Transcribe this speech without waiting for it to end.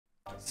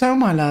So,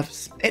 my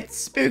loves, it's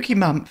spooky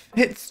month.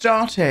 It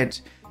started.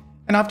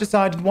 And I've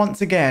decided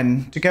once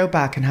again to go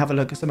back and have a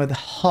look at some of the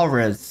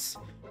horrors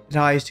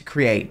that I used to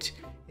create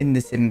in The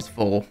Sims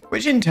 4.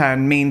 Which in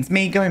turn means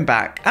me going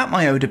back at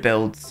my older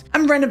builds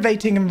and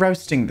renovating and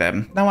roasting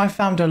them. Now, I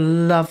found a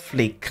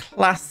lovely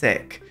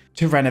classic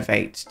to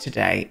renovate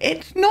today.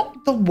 It's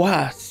not the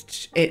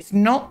worst. It's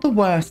not the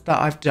worst that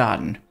I've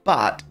done,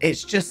 but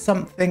it's just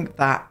something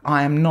that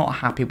I am not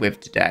happy with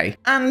today.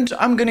 And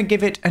I'm going to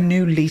give it a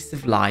new lease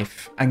of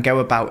life and go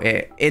about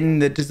it in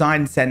the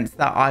design sense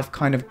that I've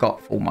kind of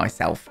got for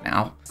myself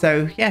now.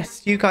 So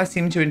yes, you guys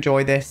seem to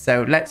enjoy this.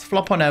 So let's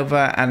flop on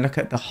over and look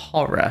at the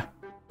horror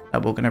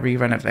that we're going to be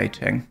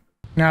renovating.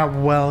 Now,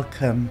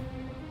 welcome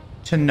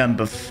to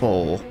number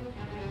 4,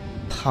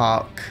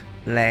 Park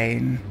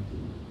Lane.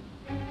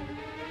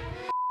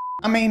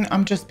 I mean,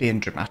 I'm just being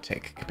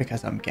dramatic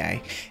because I'm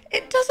gay.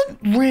 It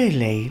doesn't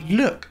really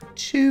look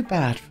too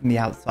bad from the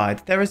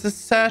outside. There is a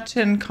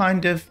certain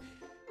kind of,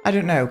 I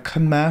don't know,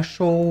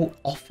 commercial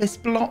office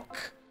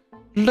block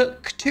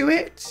look to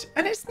it.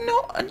 And it's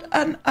not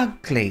an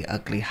ugly,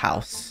 ugly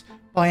house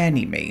by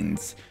any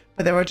means.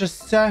 But there are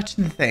just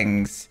certain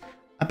things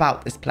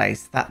about this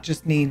place that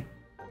just needs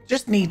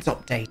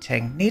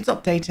updating. Needs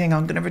updating.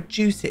 I'm going to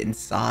reduce it in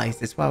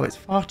size as well. It's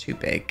far too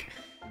big.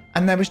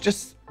 And there was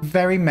just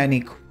very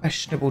many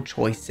questionable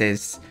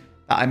choices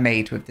that I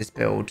made with this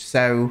build.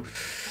 So,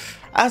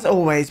 as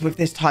always, with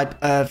this type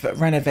of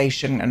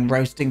renovation and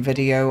roasting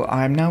video,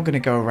 I'm now going to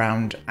go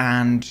around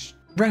and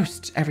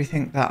roast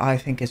everything that I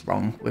think is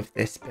wrong with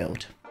this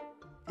build.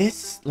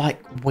 This,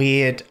 like,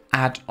 weird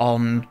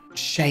add-on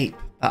shape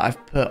that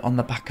I've put on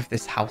the back of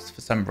this house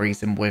for some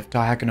reason with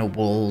diagonal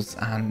walls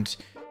and...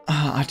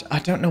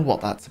 I don't know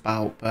what that's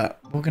about, but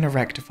we're going to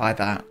rectify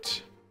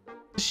that.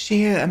 The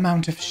sheer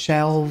amount of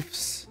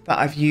shelves that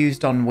I've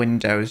used on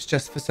windows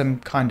just for some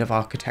kind of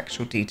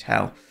architectural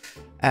detail.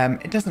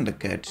 It doesn't look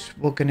good.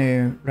 We're going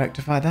to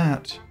rectify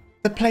that.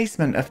 The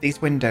placement of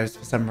these windows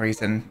for some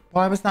reason.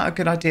 Why was that a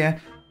good idea?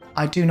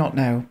 I do not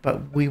know,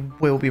 but we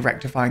will be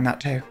rectifying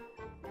that too.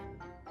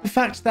 The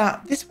fact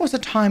that this was a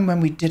time when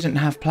we didn't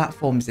have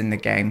platforms in the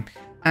game.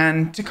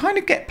 And to kind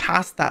of get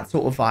past that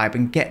sort of vibe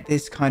and get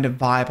this kind of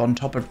vibe on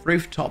top of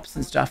rooftops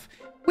and stuff,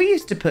 we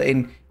used to put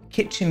in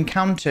kitchen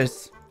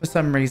counters for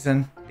some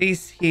reason.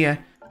 These here,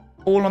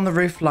 all on the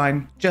roof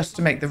line, just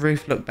to make the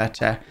roof look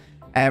better,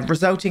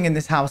 resulting in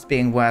this house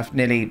being worth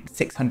nearly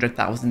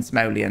 600,000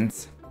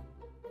 simoleons.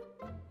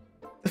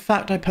 The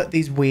fact I put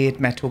these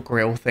weird metal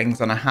grill things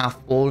on a half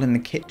wall in the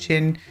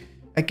kitchen,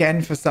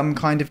 again for some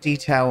kind of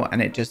detail,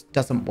 and it just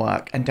doesn't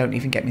work. And don't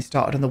even get me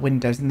started on the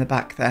windows in the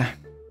back there.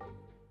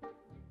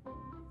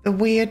 The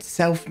weird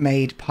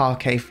self-made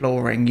parquet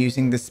flooring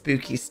using the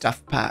spooky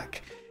stuff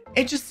pack.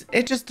 It just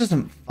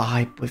doesn't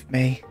vibe with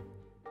me.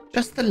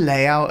 Just the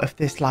layout of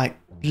this like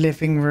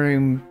living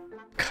room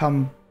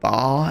cum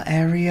bar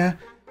area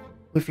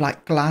with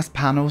like glass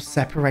panels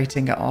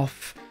separating it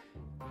off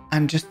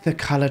and just the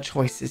color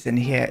choices in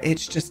here.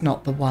 It's just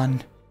not the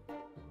one.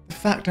 The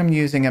fact I'm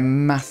using a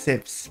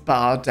massive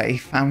spa day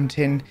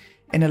fountain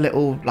in a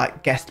little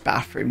like guest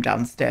bathroom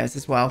downstairs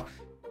as well.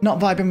 Not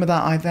vibing with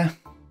that either.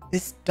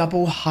 This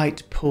double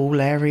height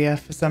pool area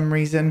for some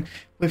reason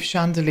with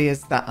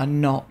chandeliers that are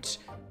not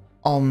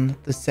on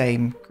the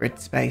same grid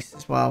space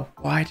as well.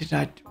 Why?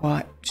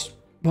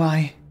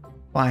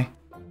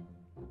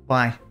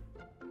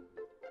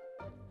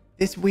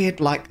 This weird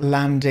like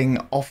landing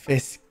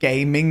office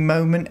gaming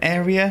moment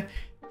area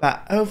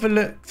that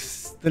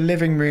overlooks the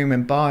living room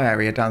and bar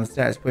area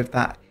downstairs with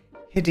that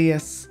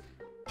hideous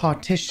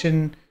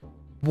partition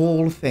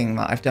wall thing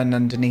that I've done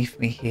underneath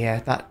me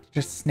here that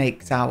just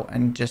snakes out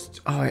and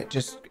just, oh,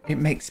 it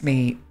makes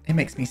me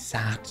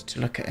sad to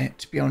look at it,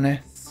 to be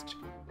honest.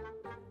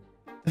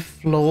 The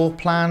floor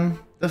plan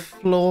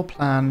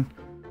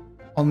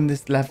on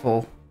this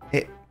level,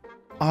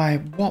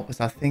 what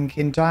was I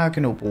thinking?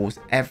 Diagonal walls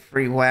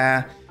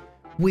everywhere,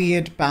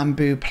 weird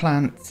bamboo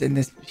plants in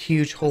this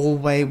huge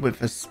hallway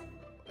with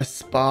a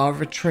spa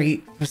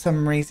retreat for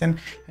some reason,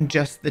 and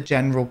just the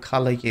general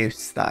color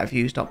use that I've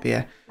used up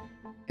here.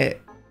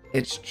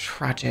 It's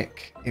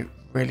tragic. It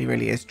really,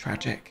 really is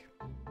tragic.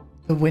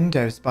 The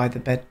windows by the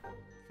bed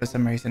for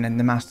some reason in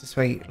the master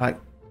suite, like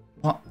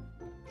what?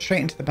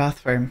 Straight into the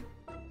bathroom.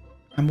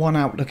 And one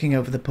out looking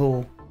over the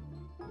pool.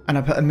 And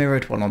I put a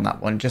mirrored one on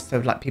that one just so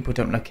like people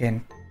don't look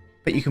in.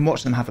 But you can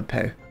watch them have a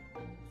poo.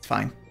 It's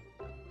fine.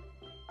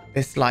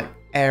 This like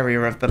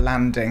area of the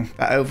landing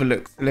that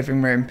overlooks the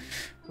living room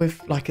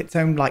with like its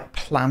own like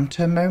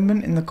planter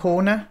moment in the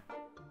corner.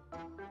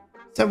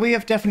 So we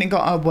have definitely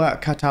got our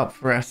work cut out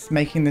for us,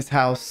 making this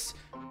house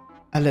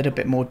a little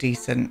bit more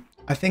decent.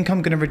 I think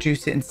I'm going to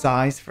reduce it in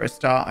size for a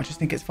start. I just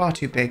think it's far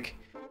too big.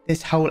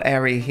 This whole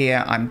area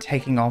here, I'm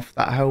taking off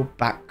that whole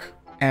back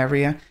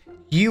area.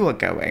 You are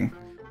going.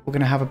 We're going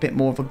to have a bit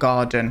more of a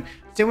garden.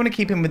 Still want to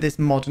keep in with this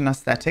modern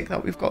aesthetic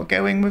that we've got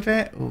going with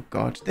it. Oh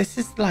God, this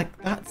is like,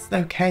 that's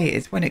okay.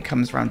 It's when it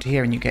comes around to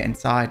here and you get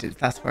inside,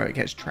 that's where it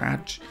gets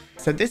trash.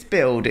 So this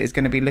build is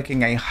going to be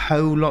looking a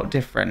whole lot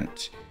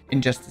different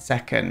in just a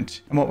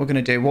second. And what we're going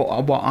to do,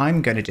 what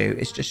I'm going to do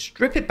is just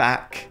strip it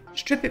back,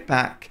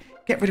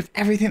 get rid of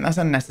everything that's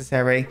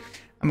unnecessary.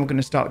 And we're going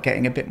to start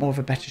getting a bit more of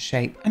a better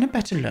shape and a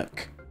better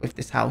look with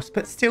this house,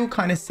 but still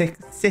kind of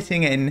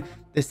sitting in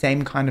the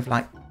same kind of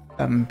like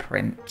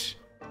thumbprint.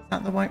 Is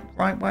that the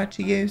right word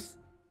to use?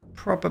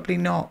 Probably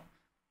not,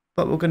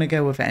 but we're going to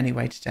go with it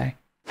anyway today.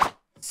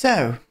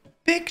 So,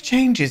 big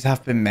changes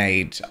have been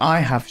made. I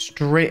have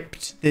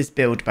stripped this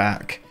build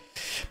back,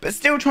 but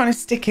still trying to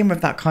stick in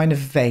with that kind of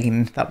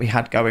vein that we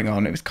had going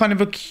on. It was kind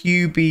of a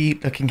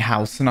cubey looking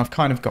house, and I've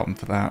kind of gone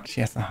for that.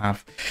 Yes, I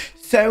have.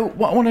 So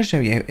what I want to show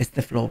you is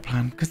the floor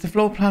plan, because the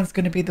floor plan is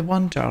going to be the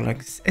one,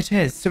 darlings. It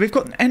is. So we've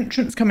got an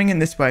entrance coming in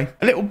this way,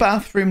 a little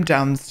bathroom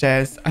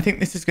downstairs. I think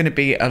this is going to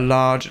be a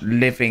large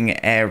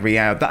living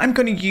area that I'm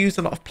going to use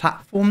a lot of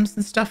platforms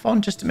and stuff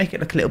on just to make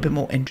it look a little bit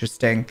more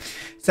interesting.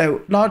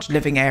 So large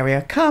living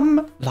area,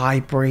 come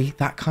library,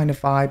 that kind of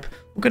vibe.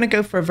 We're going to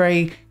go for a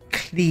very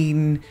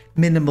clean,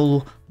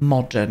 minimal,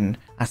 modern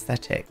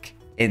aesthetic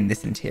in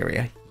this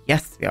interior.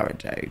 Yes, we are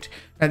indeed.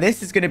 Now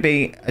this is going to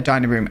be a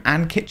dining room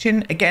and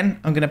kitchen. Again,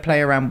 I'm going to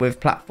play around with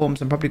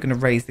platforms. I'm probably going to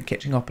raise the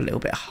kitchen up a little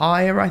bit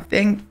higher, I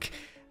think.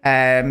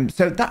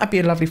 So that would be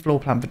a lovely floor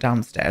plan for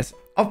downstairs.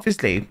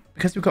 Obviously,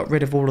 because we've got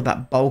rid of all of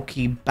that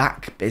bulky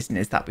back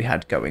business that we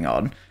had going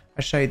on,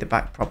 I'll show you the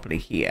back properly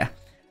here.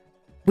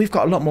 We've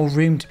got a lot more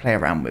room to play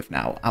around with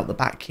now out the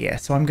back here.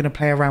 So I'm going to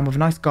play around with a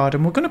nice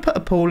garden. We're going to put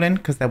a pool in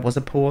because there was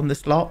a pool on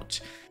this lot.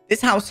 This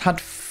house had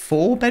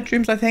 4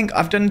 bedrooms, I think.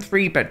 I've done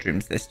 3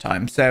 bedrooms this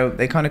time. So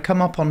they kind of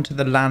come up onto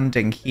the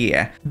landing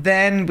here.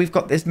 Then we've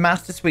got this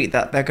master suite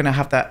that they're going to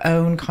have their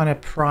own kind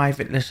of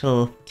private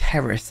little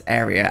terrace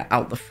area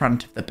out the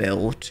front of the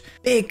build.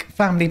 Big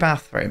family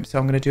bathroom. So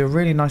I'm going to do a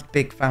really nice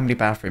big family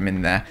bathroom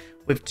in there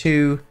with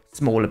 2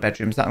 smaller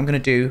bedrooms that I'm going to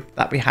do.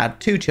 That we had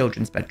 2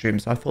 children's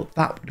bedrooms, so I thought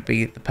that would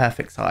be the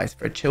perfect size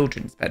for a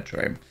children's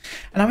bedroom.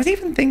 And I was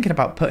even thinking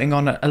about putting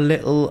on a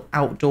little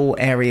outdoor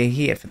area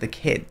here for the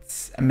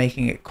kids and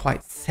making it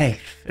quite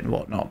safe and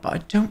whatnot, but I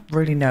don't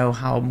really know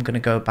how I'm going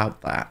to go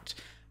about that.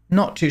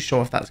 Not too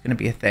sure if that's going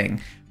to be a thing,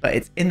 but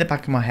it's in the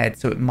back of my head,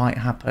 so it might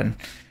happen.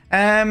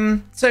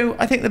 So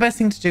I think the best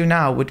thing to do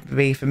now would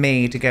be for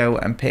me to go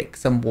and pick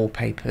some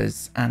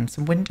wallpapers and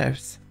some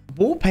windows.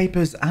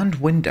 Wallpapers and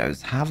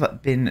windows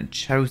have been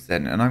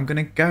chosen, and I'm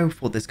going to go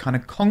for this kind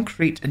of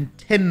concrete and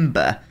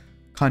timber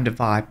kind of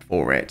vibe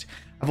for it.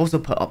 I've also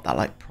put up that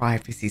like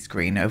privacy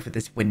screen over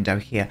this window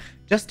here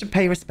just to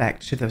pay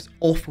respect to those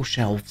awful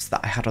shelves that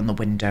I had on the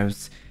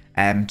windows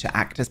to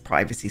act as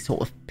privacy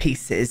sort of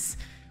pieces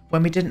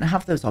when we didn't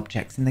have those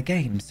objects in the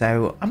game.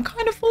 So I'm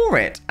kind of for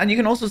it. And you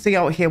can also see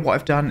out here what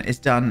I've done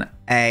is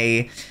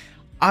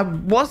I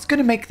was going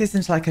to make this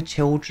into like a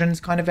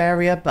children's kind of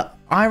area, but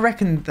I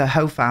reckon the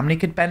whole family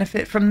could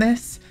benefit from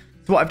this.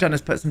 So what I've done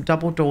is put some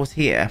double doors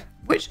here,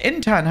 which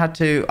in turn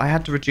I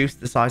had to reduce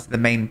the size of the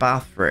main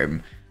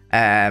bathroom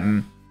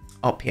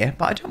up here,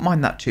 but I don't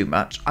mind that too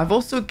much. I've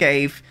also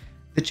gave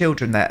the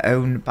children their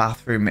own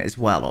bathroom as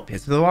well up here.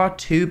 So there are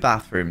 2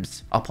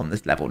 bathrooms up on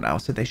this level now,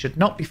 so they should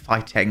not be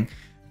fighting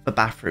for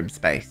bathroom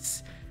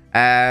space.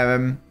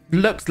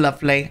 Looks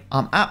lovely.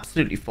 I'm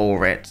absolutely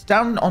for it.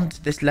 Down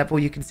onto this level,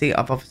 you can see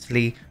I've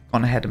obviously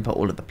gone ahead and put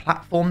all of the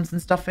platforms and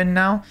stuff in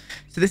now.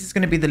 So this is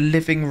going to be the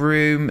living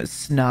room,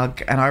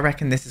 snug, and I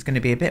reckon this is going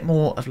to be a bit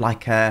more of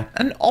like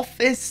an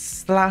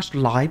office /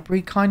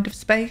 library kind of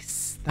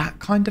space. That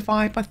kind of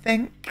vibe, I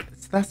think.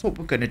 So that's what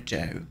we're going to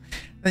do.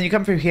 Then you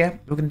come through here.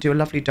 We're going to do a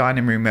lovely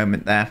dining room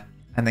moment there,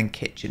 and then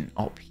kitchen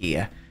up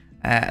here.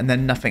 And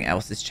then nothing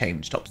else has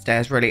changed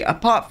upstairs really,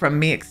 apart from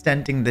me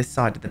extending this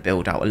side of the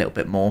build out a little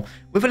bit more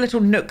with a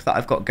little nook that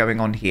I've got going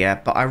on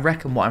here. But I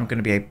reckon what I'm going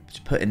to be able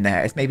to put in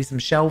there is maybe some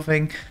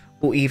shelving,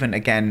 or even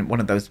again one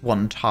of those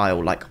one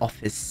tile like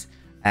office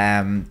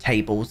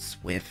tables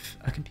with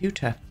a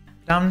computer.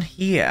 Down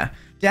here,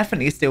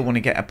 definitely still want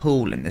to get a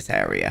pool in this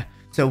area.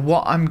 So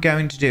what I'm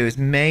going to do is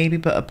maybe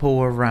put a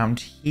pool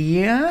around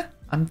here.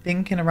 I'm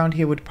thinking around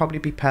here would probably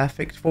be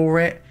perfect for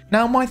it.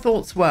 Now, my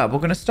thoughts were, we're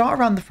going to start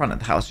around the front of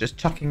the house, just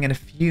chucking in a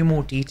few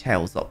more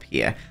details up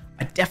here.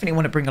 I definitely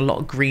want to bring a lot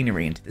of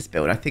greenery into this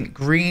build. I think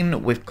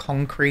green with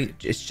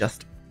concrete is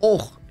just,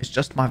 it's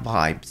just my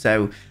vibe.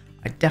 So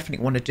I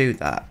definitely want to do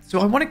that. So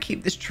I want to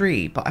keep this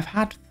tree, but I've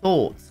had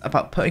thoughts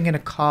about putting in a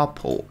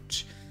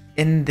carport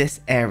in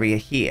this area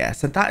here.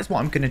 So that is what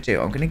I'm going to do.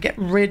 I'm going to get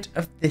rid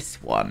of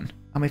this one.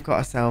 And we've got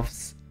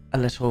ourselves a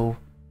little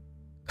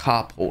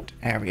carport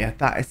area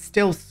that is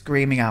still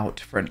screaming out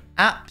for an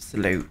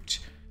absolute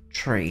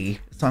tree.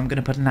 So I'm going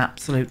to put an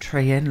absolute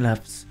tree in,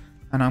 loves,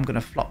 and I'm going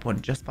to flop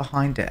one just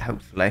behind it,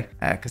 hopefully,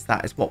 because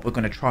that is what we're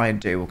going to try and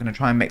do. We're going to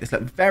try and make this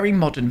look very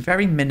modern,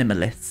 very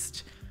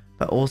minimalist,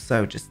 but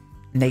also just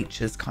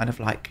nature's kind of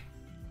like,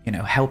 you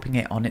know, helping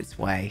it on its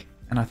way.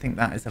 And I think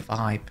that is a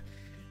vibe.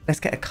 Let's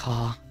get a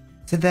car.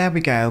 So there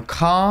we go.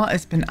 Car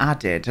has been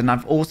added, and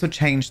I've also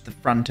changed the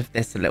front of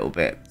this a little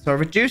bit. So I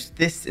reduced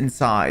this in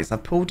size. I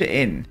pulled it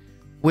in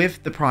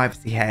with the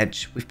privacy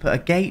hedge. We've put a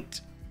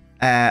gate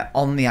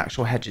on the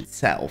actual hedge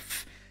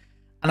itself.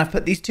 And I've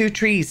put these 2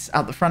 trees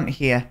out the front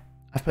here.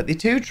 I've put the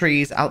 2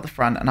 trees out the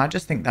front, and I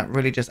just think that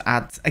really just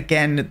adds,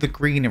 again, the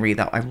greenery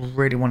that I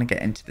really want to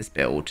get into this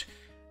build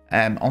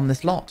on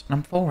this lot. And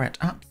I'm for it.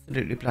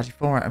 Absolutely bloody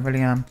for it. I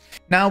really am.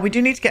 Now, we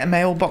do need to get a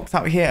mailbox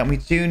out here, and we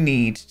do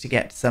need to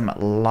get some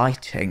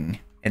lighting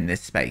in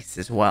this space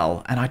as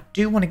well. And I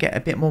do want to get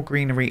a bit more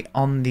greenery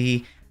on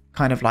the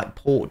kind of like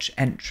porch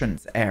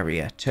entrance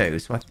area too.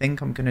 So I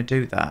think I'm going to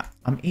do that.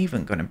 I'm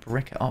even going to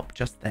brick it up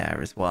just there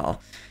as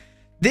well.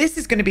 This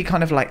is going to be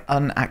kind of like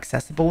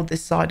unaccessible,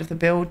 this side of the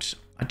build.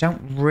 I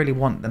don't really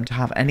want them to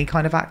have any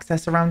kind of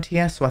access around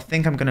here. So I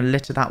think I'm going to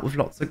litter that with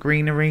lots of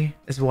greenery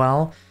as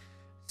well.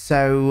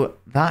 So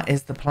that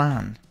is the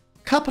plan.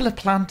 Couple of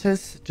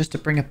planters just to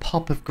bring a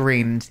pop of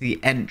green into the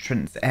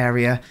entrance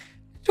area.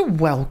 A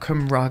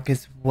welcome rug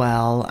as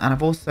well. And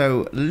I've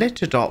also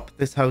littered up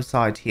this whole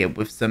side here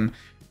with some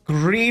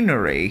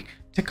greenery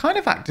to kind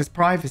of act as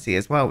privacy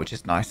as well, which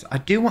is nice. I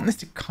do want this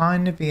to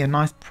kind of be a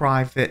nice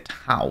private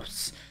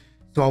house.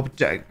 So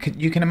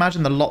you can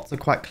imagine the lots are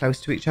quite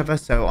close to each other.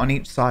 So on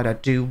each side, I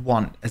do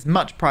want as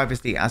much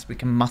privacy as we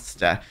can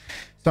muster.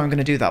 So I'm going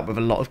to do that with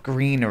a lot of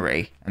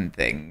greenery and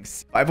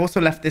things. I've also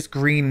left this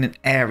green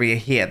area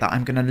here that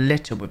I'm going to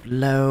litter with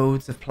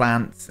loads of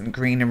plants and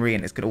greenery.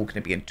 And it's all going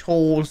to be in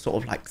tall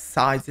sort of like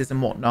sizes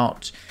and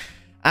whatnot.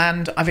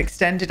 And I've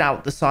extended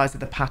out the size of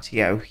the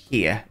patio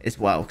here as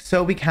well.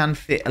 So we can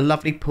fit a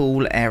lovely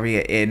pool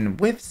area in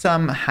with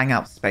some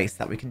hangout space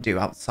that we can do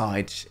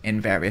outside in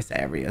various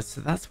areas.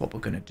 So that's what we're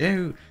going to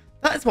do.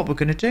 That is what we're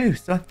going to do.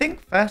 So I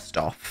think first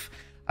off,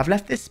 I've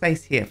left this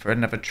space here for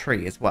another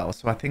tree as well.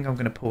 So I think I'm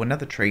going to pull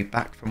another tree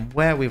back from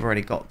where we've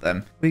already got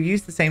them. We've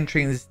used the same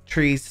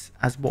trees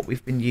as what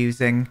we've been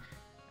using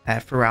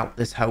throughout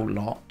this whole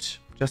lot.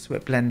 Just so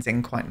it blends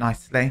in quite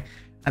nicely.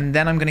 And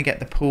then I'm going to get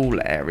the pool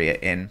area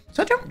in.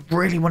 So I don't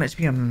really want it to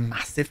be a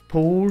massive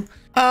pool.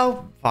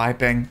 Oh,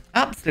 vibing.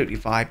 Absolutely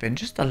vibing.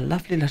 Just a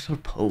lovely little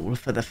pool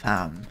for the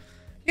fam.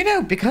 You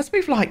know, because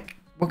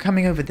we're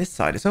coming over this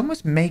side, it's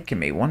almost making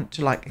me want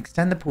to like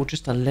extend the pool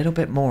just a little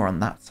bit more on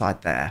that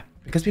side there.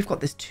 Because we've got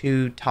this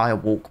 2-tire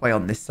walkway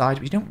on this side.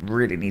 We don't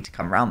really need to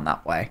come around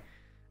that way.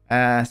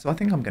 So I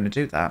think I'm going to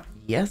do that.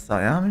 Yes,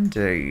 I am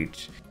indeed.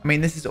 I mean,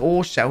 this is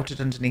all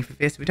sheltered underneath of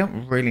here, so we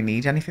don't really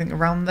need anything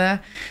around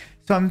there.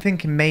 So I'm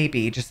thinking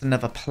maybe just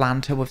another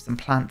planter with some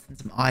plants and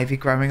some ivy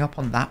growing up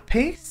on that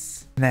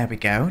piece. There we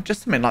go.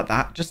 Just something like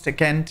that. Just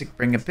again to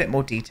bring a bit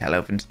more detail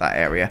over into that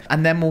area.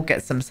 And then we'll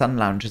get some sun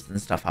loungers and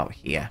stuff out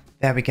here.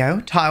 There we go.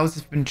 Tiles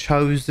have been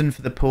chosen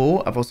for the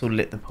pool. I've also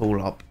lit the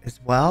pool up as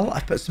well.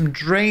 I've put some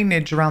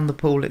drainage around the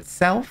pool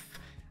itself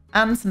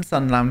and some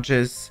sun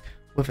loungers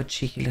with a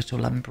cheeky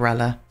little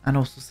umbrella and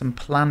also some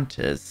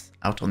planters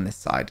out on this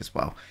side as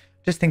well.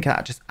 Just think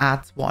that just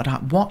adds what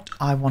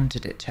I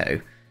wanted it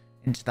to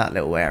into that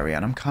little area,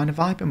 and I'm kind of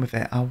vibing with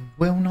it. I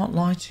will not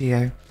lie to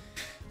you.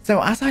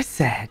 So as I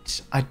said,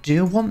 I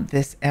do want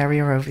this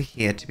area over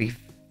here to be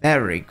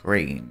very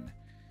green.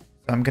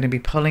 So I'm going to be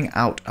pulling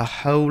out a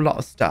whole lot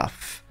of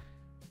stuff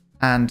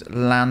and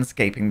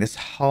landscaping this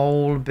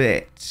whole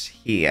bit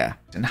here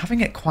and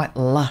having it quite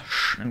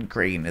lush and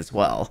green as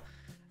well.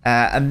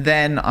 And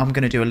then I'm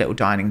going to do a little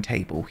dining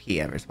table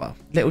here as well.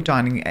 Little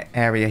dining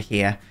area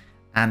here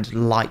and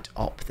light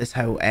up this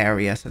whole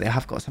area so they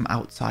have got some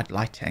outside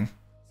lighting.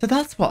 So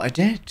that's what I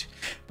did.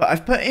 But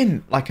I've put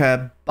in like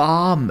a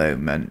bar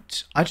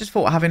moment. I just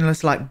thought having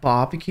this like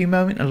barbecue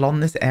moment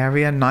along this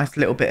area, nice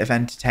little bit of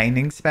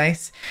entertaining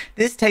space.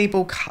 This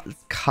table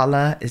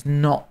colour is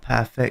not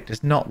perfect.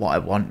 It's not what I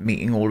want,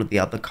 meeting all of the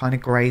other kind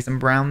of greys and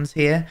browns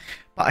here.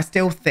 But I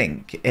still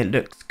think it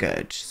looks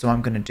good. So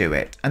I'm going to do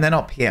it. And then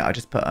up here, I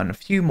just put on a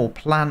few more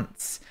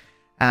plants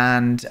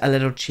and a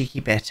little cheeky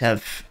bit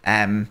of,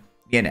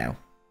 you know,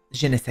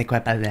 je ne sais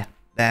quoi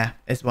there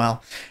as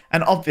well.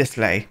 And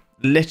obviously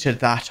littered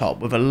that up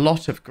with a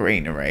lot of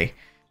greenery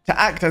to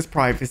act as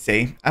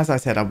privacy, as I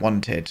said I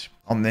wanted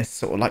on this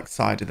sort of like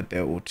side of the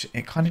build.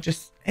 It kind of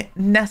just, it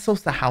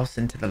nestles the house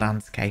into the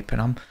landscape,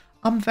 and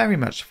I'm very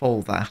much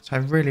for that. I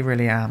really,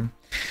 really am.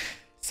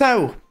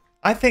 So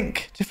I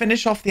think to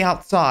finish off the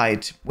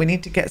outside, we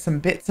need to get some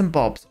bits and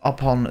bobs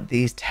up on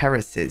these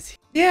terraces.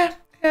 Yeah,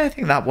 I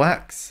think that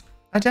works.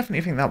 I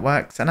definitely think that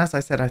works. And as I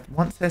said,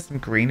 once there's some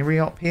greenery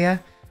up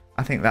here,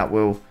 I think that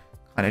will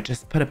kind of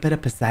just put a bit of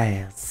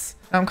pizzazz.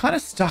 Now, I'm kind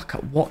of stuck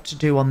at what to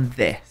do on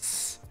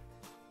this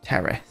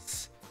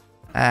terrace.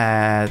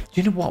 Do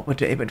you know what would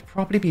do? It would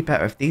probably be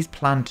better if these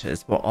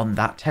planters were on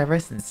that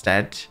terrace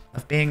instead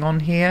of being on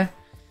here.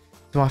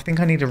 So I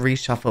think I need to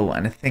reshuffle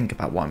and think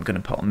about what I'm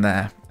going to put on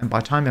there. And by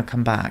the time I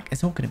come back,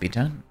 it's all going to be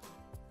done.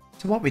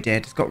 So what we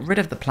did is got rid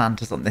of the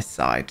planters on this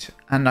side.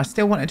 And I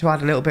still wanted to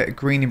add a little bit of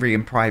greenery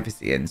and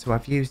privacy in. So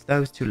I've used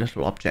those two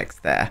little objects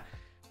there.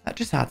 That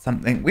just adds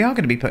something. We are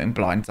going to be putting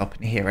blinds up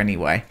in here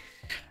anyway.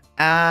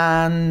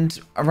 And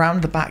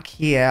around the back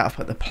here, I've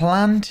put the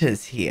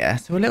planters here.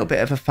 So a little bit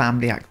of a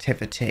family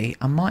activity.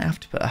 I might have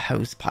to put a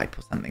hose pipe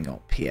or something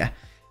up here.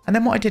 And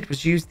then what I did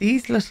was use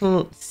these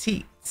little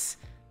seats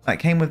that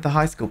came with the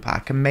high school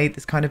pack and made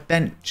this kind of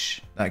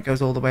bench that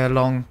goes all the way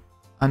along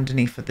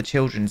underneath of the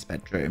children's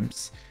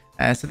bedrooms.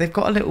 So they've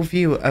got a little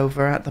view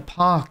over at the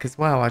park as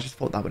well. I just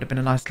thought that would have been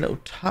a nice little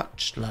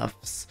touch,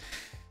 loves.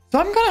 So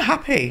I'm kind of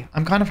happy.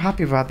 I'm kind of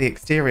happy about the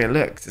exterior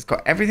looks. It's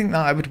got everything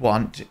that I would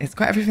want. It's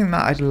got everything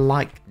that I'd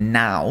like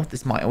now.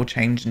 This might all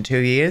change in 2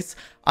 years.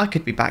 I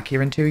could be back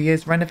here in 2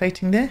 years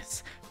renovating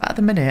this. But at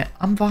the minute,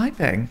 I'm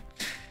vibing.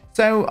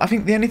 So I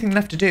think the only thing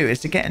left to do is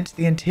to get into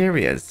the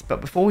interiors.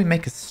 But before we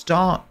make a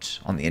start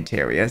on the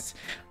interiors,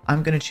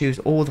 I'm going to choose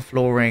all the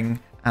flooring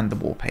and the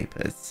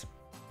wallpapers.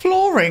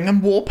 Flooring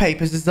and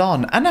wallpapers is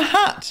on, and a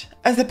hat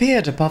has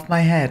appeared above my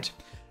head.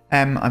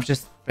 I've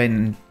just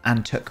been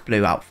and took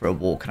Blue out for a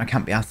walk, and I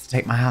can't be asked to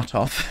take my hat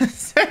off,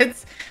 so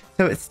it's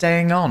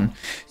staying on.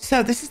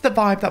 So this is the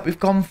vibe that we've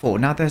gone for.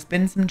 Now there's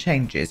been some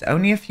changes,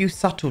 only a few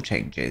subtle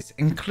changes,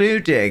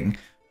 including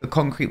the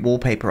concrete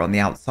wallpaper on the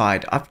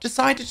outside. I've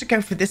decided to go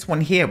for this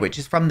one here, which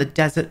is from the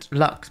Desert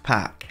Luxe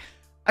pack.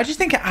 I just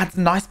think it adds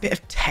a nice bit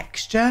of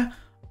texture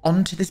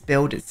onto this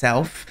build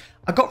itself.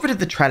 I got rid of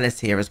the trellis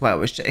here as well,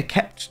 which it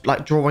kept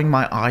like drawing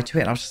my eye to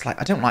it. And I was just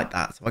like, I don't like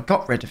that. So I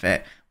got rid of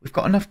it. We've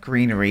got enough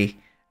greenery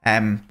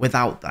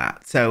without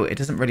that. So it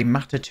doesn't really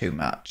matter too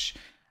much.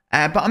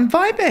 But I'm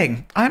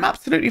vibing. I'm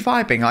absolutely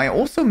vibing. I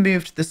also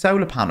moved the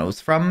solar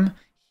panels from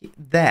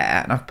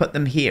there and I've put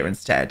them here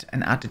instead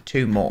and added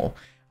 2 more.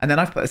 And then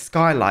I've put a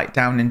skylight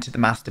down into the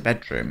master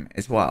bedroom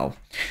as well.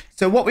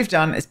 So what we've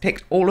done is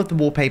picked all of the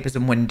wallpapers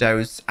and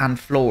windows and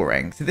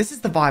flooring. So this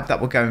is the vibe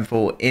that we're going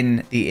for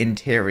in the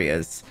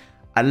interiors.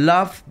 I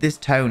love this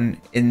tone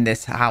in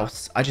this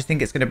house. I just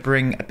think it's going to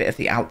bring a bit of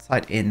the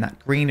outside in, that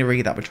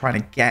greenery that we're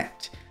trying to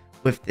get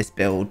with this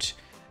build.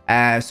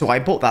 So I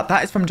bought that.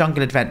 That is from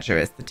Jungle Adventure.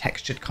 It's the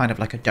textured kind of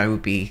like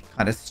Adobe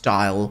kind of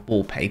style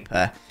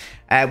wallpaper.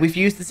 We've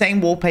used the same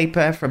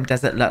wallpaper from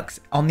Desert Luxe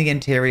on the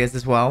interiors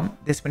as well.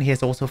 This one here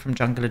is also from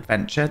Jungle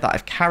Adventure that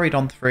I've carried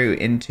on through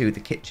into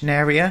the kitchen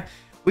area.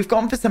 We've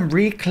gone for some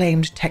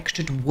reclaimed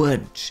textured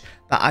wood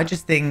that I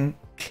just think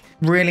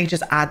really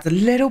just adds a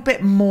little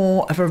bit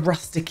more of a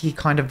rusticy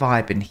kind of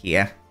vibe in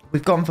here.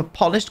 We've gone for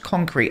polished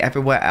concrete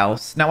everywhere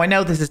else. Now I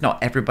know this is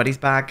not everybody's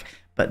bag,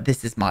 but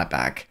this is my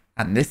bag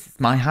and this is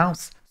my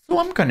house. So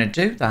I'm going to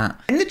do that.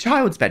 In the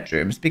child's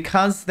bedrooms,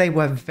 because they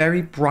were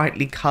very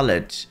brightly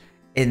coloured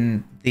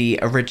in the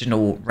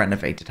original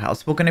renovated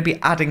house, we're going to be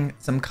adding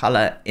some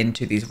colour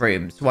into these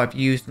rooms. So I've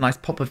used a nice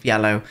pop of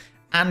yellow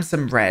and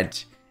some red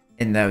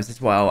in those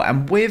as well.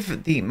 And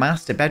with the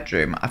master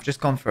bedroom, I've just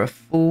gone for a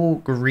full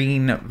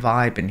green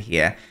vibe in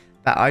here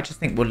that I just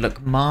think will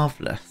look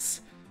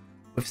marvellous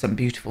with some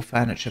beautiful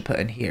furniture put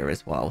in here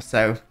as well.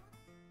 So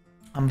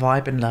I'm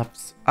vibing,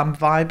 loves. I'm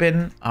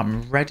vibing.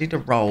 I'm ready to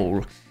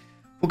roll.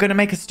 We're going to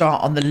make a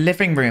start on the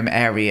living room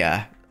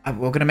area.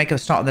 We're going to make a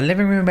start on the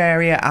living room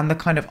area and the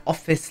kind of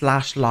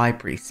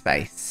office/library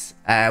space.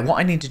 What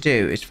I need to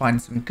do is find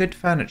some good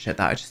furniture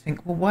that I just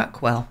think will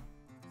work well.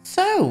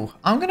 So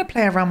I'm going to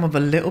play around with a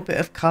little bit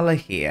of colour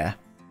here.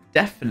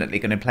 Definitely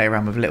going to play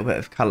around with a little bit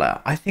of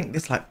colour. I think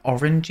this like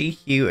orangey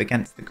hue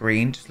against the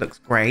green just looks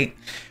great,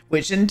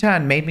 which in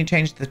turn made me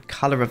change the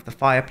colour of the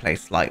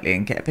fireplace slightly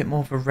and get a bit more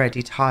of a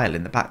reddy tile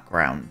in the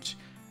background.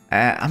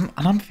 And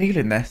I'm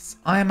feeling this.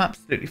 I am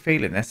absolutely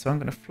feeling this. So I'm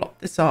going to flop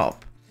this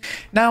up.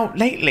 Now,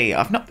 lately,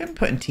 I've not been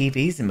putting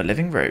TVs in my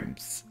living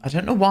rooms. I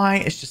don't know why.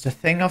 It's just a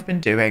thing I've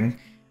been doing.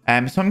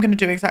 So I'm going to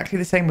do exactly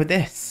the same with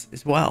this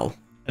as well.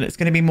 And it's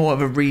going to be more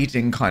of a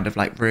reading kind of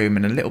like room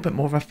and a little bit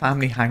more of a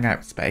family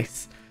hangout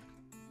space,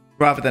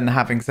 rather than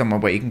having somewhere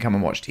where you can come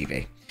and watch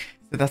TV.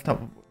 So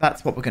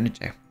that's what we're going to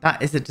do.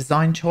 That is a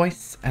design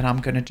choice and I'm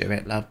going to do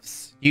it,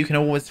 loves. You can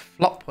always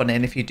flop one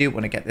in if you do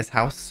want to get this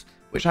house,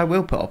 which I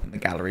will put up in the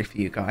gallery for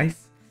you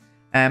guys.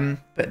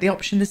 But the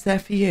option is there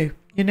for you,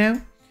 you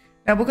know?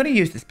 Now we're going to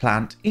use this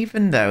plant,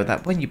 even though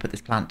that when you put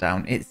this plant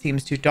down, it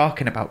seems to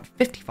darken about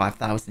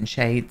 55,000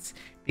 shades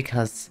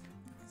because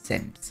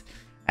Sims.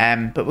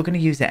 But we're going to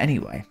use it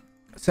anyway.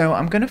 So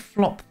I'm going to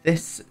flop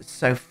this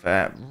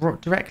sofa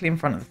directly in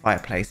front of the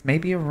fireplace,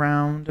 maybe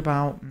around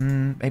about,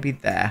 maybe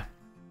there.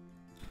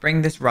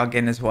 Bring this rug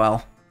in as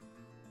well.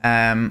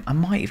 I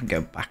might even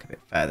go back a bit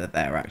further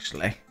there,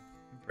 actually.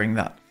 Bring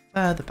that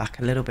further back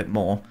a little bit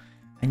more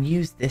and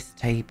use this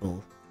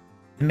table.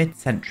 The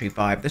mid-century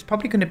vibe. There's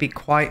probably going to be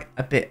quite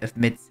a bit of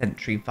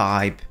mid-century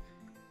vibe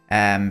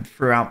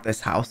throughout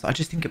this house. I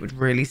just think it would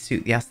really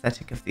suit the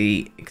aesthetic of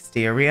the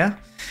exterior.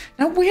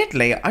 Now,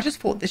 weirdly, I just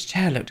thought this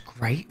chair looked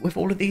great with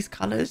all of these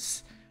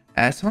colours.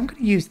 So I'm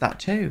going to use that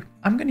too.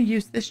 I'm going to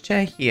use this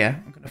chair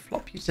here. I'm going to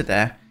flop you to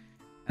there.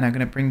 And I'm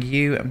going to bring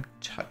you and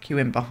tuck you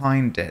in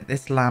behind it.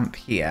 This lamp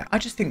here. I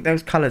just think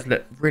those colours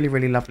look really,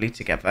 really lovely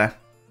together.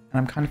 And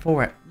I'm kind of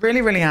for it.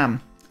 Really, really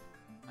am.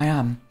 I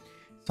am.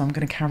 So I'm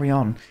going to carry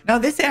on. Now,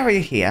 this area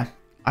here,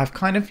 I've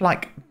kind of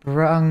like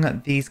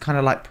brung these kind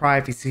of like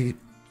privacy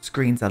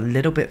screens a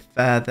little bit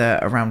further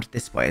around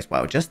this way as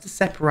well, just to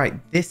separate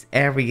this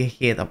area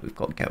here that we've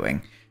got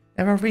going.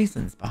 There are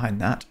reasons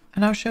behind that,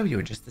 and I'll show you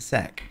in just a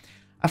sec.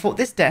 I thought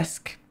this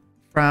desk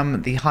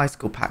from the high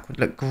school pack would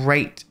look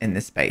great in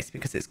this space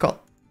because it's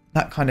got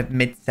that kind of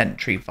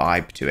mid-century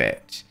vibe to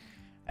it.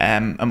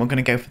 And we're going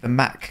to go for the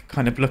Mac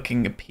kind of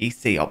looking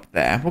PC up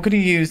there. We're going to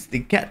use the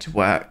Get to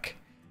Work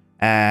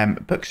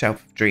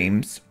bookshelf of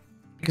dreams,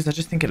 because I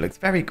just think it looks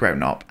very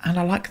grown up, and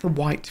I like the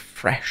white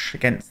fresh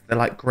against the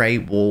like grey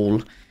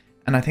wall,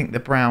 and I think the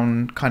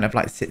brown kind of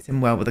like sits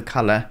in well with the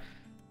colour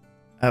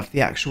of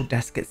the actual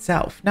desk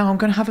itself. Now I'm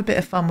going to have a bit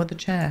of fun with the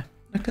chair.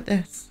 Look at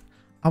this.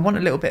 I want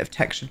a little bit of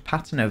textured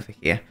pattern over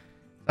here.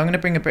 So I'm going to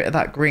bring a bit of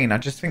that green. I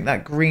just think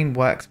that green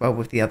works well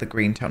with the other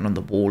green tone on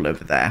the wall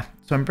over there.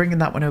 So I'm bringing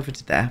that one over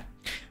to there.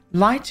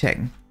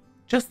 Lighting,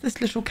 just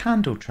this little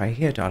candle tray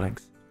here,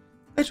 darlings.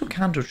 Little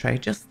candle tray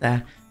just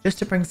there, just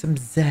to bring some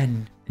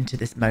zen into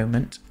this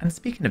moment. And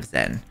speaking of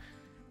zen,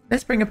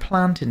 let's bring a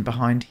plant in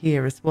behind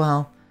here as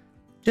well.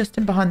 Just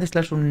in behind this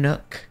little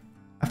nook.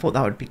 I thought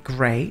that would be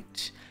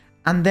great.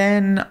 And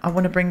then I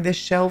want to bring this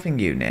shelving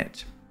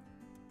unit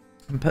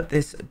and put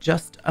this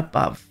just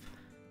above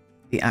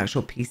the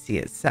actual PC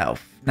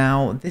itself.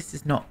 Now, this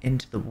is not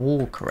into the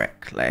wall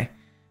correctly,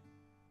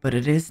 but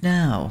it is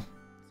now.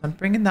 So I'm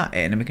bringing that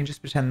in, and we can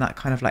just pretend that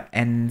kind of like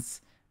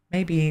ends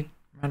maybe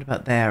around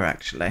about there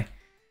actually.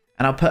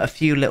 And I'll put a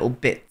few little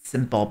bits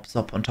and bobs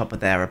up on top of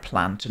there, a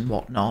plant and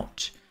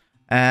whatnot.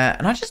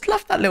 And I just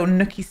love that little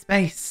nooky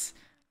space.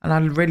 And I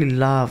really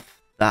love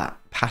that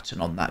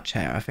pattern on that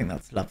chair. I think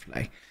that's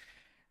lovely.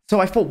 So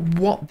I thought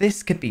what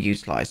this could be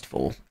utilised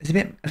for is a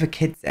bit of a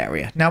kids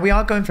area. Now we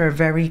are going for a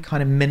very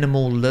kind of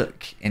minimal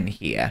look in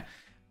here,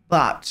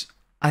 but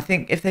I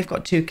think if they've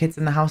got 2 kids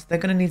in the house, they're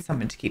going to need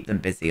something to keep them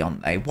busy,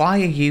 aren't they? Why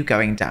are you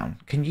going down?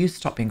 Can you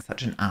stop being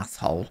such an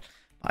asshole?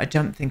 But I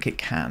don't think it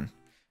can.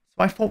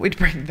 So I thought we'd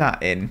bring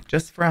that in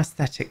just for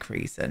aesthetic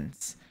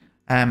reasons.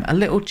 A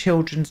little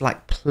children's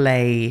like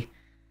play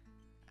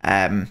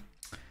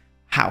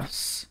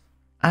house.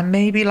 And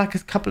maybe like a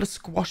couple of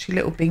squashy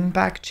little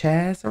beanbag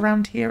chairs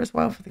around here as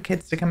well for the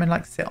kids to come and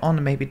like sit on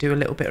and maybe do a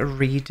little bit of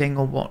reading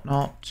or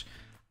whatnot.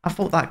 I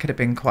thought that could have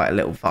been quite a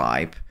little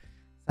vibe.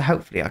 So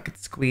hopefully I could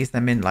squeeze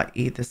them in like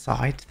either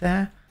side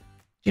there.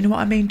 Do you know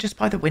what I mean? Just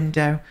by the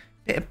window.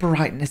 Bit of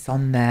brightness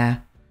on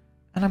there.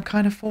 And I'm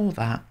kind of for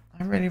that.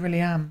 I really,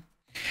 really am.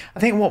 I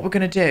think what we're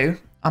going to do,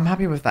 I'm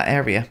happy with that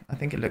area. I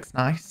think it looks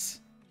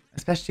nice.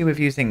 Especially with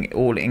using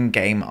all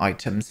in-game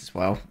items as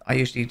well. I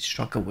usually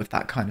struggle with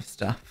that kind of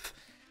stuff.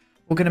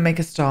 We're going to make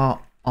a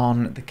start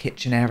on the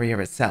kitchen area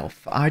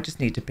itself. I just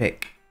need to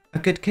pick a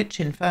good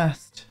kitchen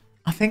first.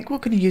 I think we're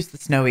going to use the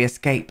Snowy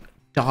Escape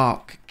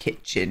dark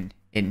kitchen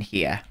in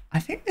here. I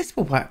think this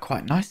will work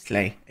quite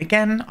nicely.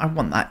 Again, I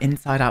want that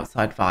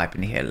inside-outside vibe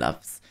in here,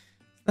 loves.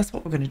 That's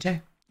what we're going to do.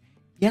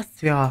 Yes,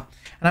 we are.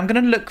 And I'm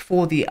going to look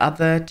for the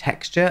other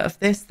texture of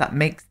this that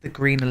makes the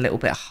green a little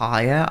bit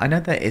higher. I know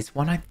there is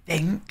one, I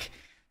think.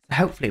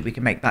 Hopefully we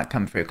can make that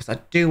come through, because I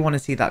do want to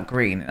see that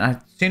green. And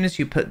as soon as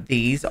you put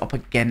these up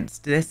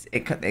against this,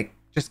 it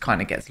just kind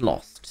of gets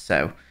lost.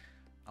 So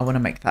I want to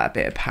make that a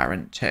bit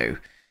apparent too.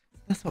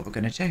 That's what we're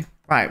going to do.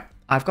 Right,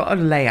 I've got a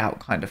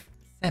layout kind of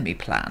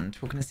semi-planned.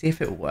 We're going to see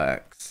if it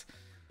works.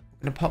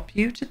 We're going to pop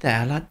you to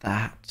there like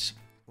that.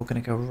 We're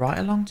going to go right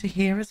along to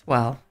here as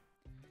well.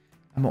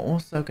 And we're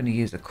also going to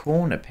use a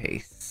corner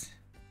piece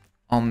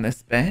on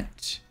this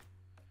bit.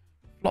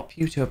 Flop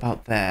you to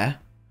about there.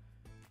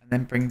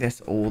 Then bring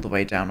this all the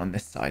way down on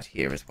this side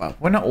here as well.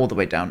 Well, not all the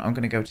way down. I'm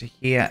going to go to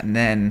here and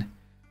then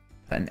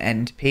put an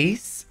end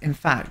piece. In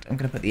fact, I'm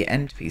going to put the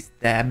end piece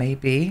there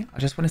maybe. I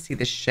just want to see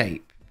the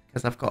shape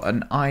because I've got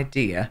an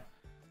idea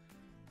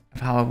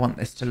of how I want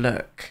this to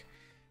look.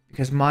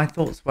 Because my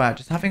thoughts were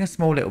just having a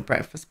small little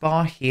breakfast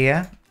bar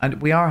here.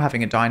 And we are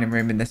having a dining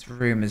room in this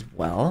room as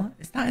well.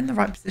 Is that in the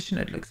right position?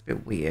 It looks a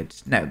bit weird.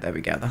 No, there we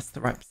go. That's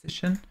the right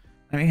position.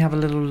 Let me have a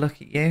little look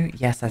at you.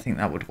 Yes, I think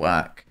that would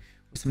work.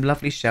 With some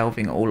lovely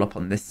shelving all up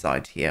on this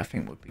side here, I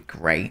think would be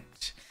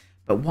great.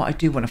 But what I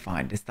do want to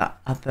find is that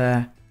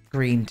other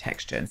green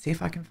texture and see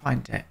if I can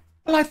find it.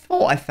 Well, I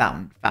thought I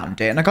found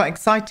it and I got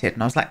excited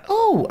and I was like,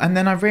 oh, and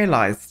then I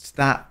realized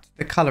that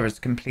the color is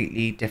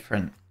completely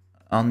different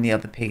on the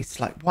other piece.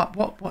 Like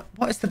what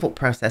is the thought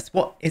process?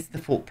 What is the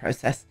thought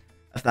process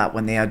of that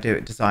when they are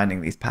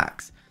designing these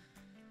packs?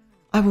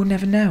 I will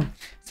never know.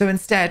 So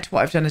instead,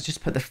 what I've done is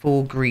just put the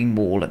full green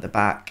wall at the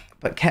back,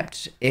 but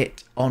kept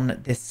it on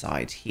this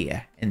side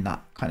here in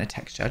that kind of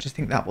texture. I just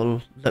think that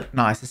will look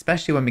nice,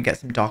 especially when we get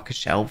some darker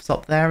shelves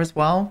up there as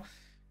well.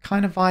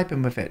 Kind of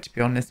vibing with it, to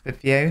be honest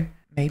with you.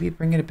 Maybe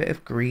bringing a bit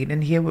of green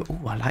in here.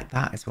 Oh, I like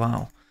that as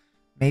well.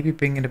 Maybe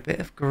bringing a bit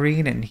of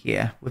green in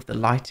here with the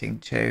lighting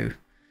too.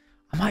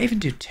 I might even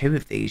do 2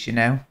 of these, you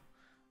know.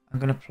 I'm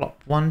going to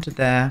plop one to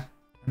there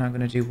and I'm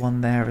going to do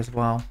one there as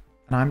well.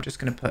 And I'm just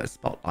going to put a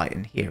spotlight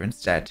in here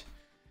instead.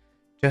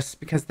 Just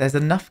because there's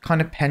enough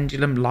kind of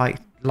pendulum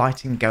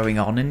lighting going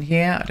on in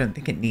here. I don't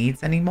think it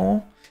needs any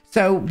more.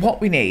 So what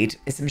we need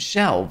is some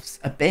shelves,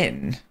 a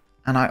bin,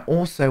 and I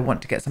also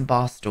want to get some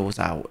bar stools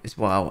out as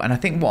well. And I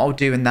think what I'll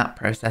do in that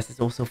process is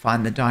also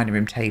find the dining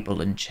room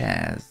table and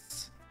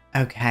chairs.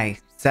 Okay,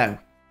 so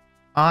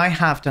I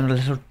have done a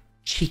little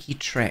cheeky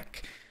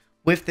trick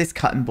with this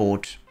cutting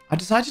board. I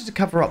decided to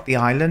cover up the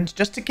island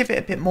just to give it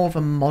a bit more of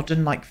a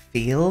modern like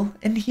feel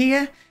in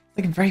here.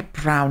 looking very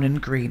brown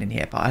and green in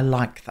here, but I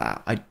like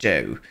that. I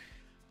do.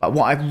 But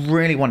what I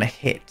really want to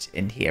hit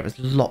in here is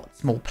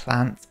lots more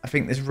plants. I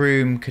think this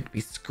room could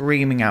be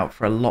screaming out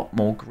for a lot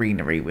more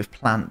greenery with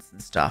plants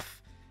and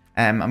stuff.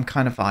 I'm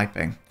kind of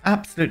vibing.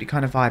 Absolutely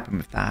kind of vibing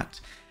with that.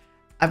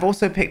 I've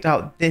also picked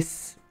out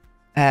this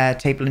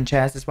table and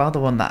chairs as well. The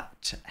one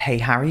that Hey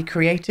Harry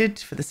created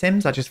for The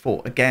Sims. I just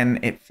thought, again,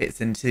 it fits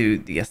into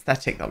the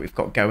aesthetic that we've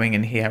got going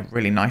in here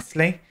really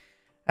nicely.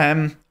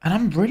 And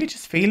I'm really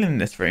just feeling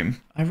this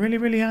room. I really,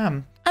 really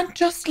am. And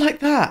just like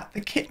that,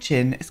 the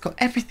kitchen has got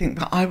everything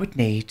that I would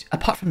need,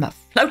 apart from that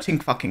floating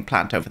fucking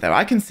plant over there.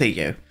 I can see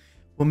you.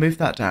 We'll move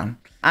that down.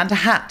 And a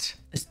hat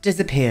has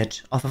disappeared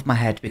off of my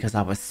head because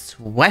I was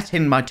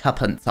sweating my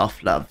tuppence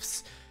off,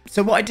 loves.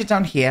 So what I did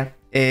down here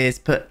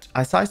is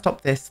I sized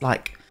up this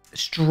like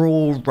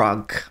straw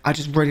rug. I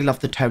just really love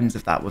the tones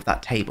of that with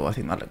that table. I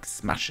think that looks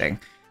smashing.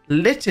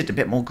 Littered a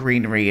bit more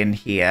greenery in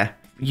here.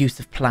 Use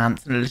of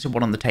plants and a little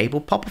one on the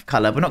table. Pop of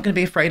colour. We're not going to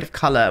be afraid of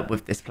colour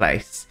with this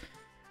place.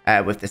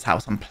 With this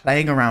house. I'm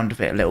playing around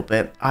with it a little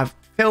bit. I've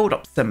filled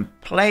up some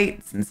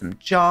plates and some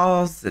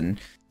jars,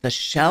 and the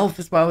shelf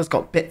as well has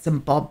got bits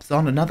and bobs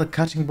on. Another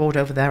cutting board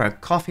over there, a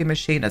coffee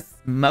machine, a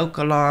smoke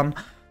alarm.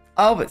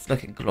 Oh, it's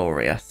looking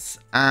glorious.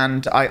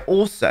 And I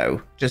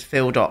also just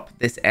filled up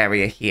this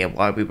area here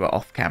while we were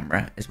off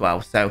camera as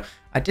well. So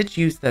I did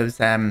use those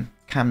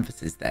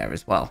canvases there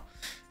as well.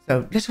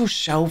 So little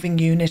shelving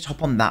unit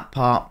up on that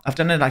part. I've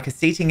done like a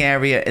seating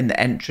area in the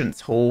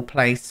entrance hall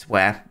place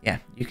where, yeah,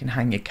 you can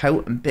hang your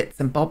coat and bits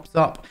and bobs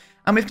up.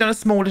 And we've done a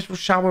small little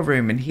shower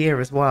room in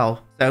here as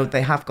well. So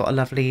they have got a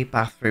lovely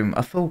bathroom,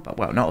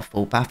 well, not a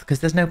full bath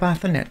because there's no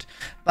bath in it,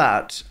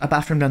 but a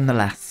bathroom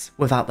nonetheless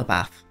without the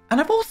bath. And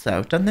I've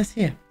also done this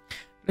here.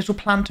 Little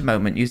planter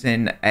moment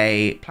using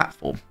a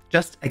platform,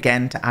 just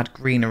again to add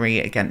greenery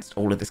against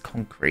all of this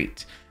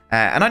concrete.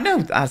 And I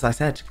know, as I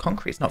said,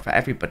 concrete's not for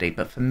everybody,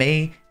 but for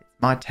me,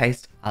 it's my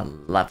taste. I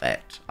love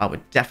it. I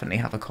would definitely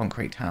have a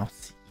concrete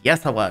house.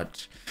 Yes, I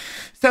would.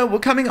 So we're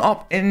coming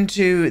up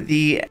into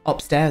the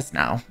upstairs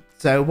now.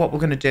 So what we're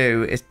going to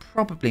do is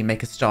probably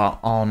make a start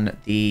on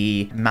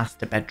the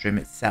master bedroom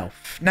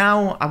itself.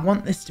 Now, I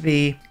want this to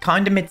be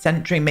kind of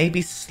mid-century,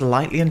 maybe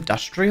slightly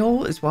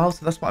industrial as well.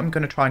 So that's what I'm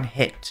going to try and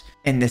hit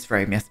in this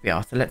room. Yes, we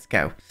are. So let's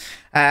go.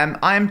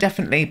 I am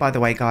definitely, by the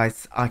way,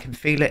 guys, I can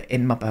feel it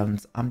in my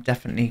bones. I'm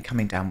definitely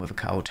coming down with a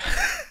cold.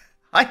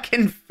 I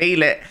can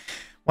feel it.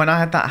 When I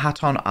had that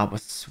hat on, I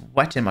was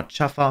sweating my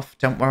chuff off.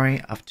 Don't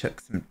worry, I've took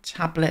some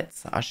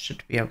tablets. I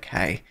should be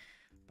okay.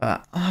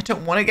 But I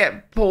don't want to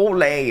get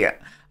poorly.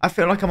 I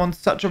feel like I'm on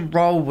such a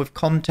roll with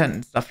content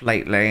and stuff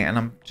lately. And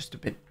I'm just a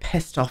bit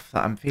pissed off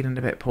that I'm feeling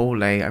a bit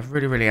poorly. I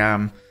really, really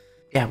am.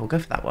 Yeah, we'll go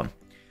for that one.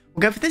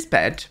 We'll go for this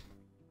bed.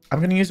 I'm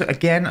going to use,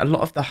 again, a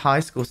lot of the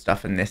high school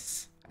stuff in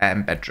this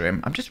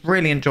bedroom. I'm just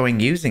really enjoying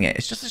using it.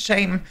 It's just a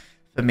shame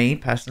for me,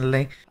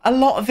 personally. A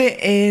lot of it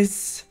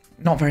is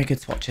not very good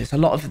swatches. A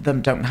lot of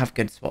them don't have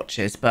good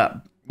swatches.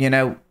 But, you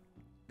know,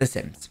 The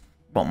Sims.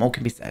 What more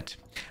can be said?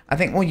 I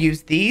think we'll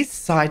use these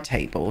side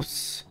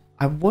tables.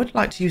 I would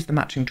like to use the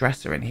matching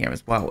dresser in here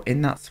as well,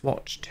 in that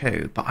swatch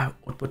too. But I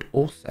would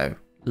also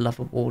love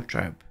a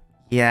wardrobe.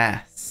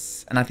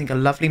 Yes. And I think a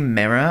lovely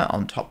mirror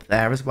on top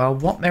there as well.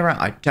 What mirror?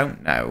 I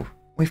don't know.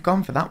 We've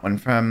gone for that one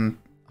from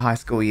high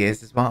school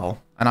years as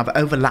well. And I've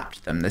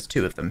overlapped them. There's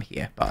two of them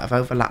here, but I've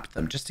overlapped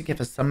them just to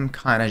give us some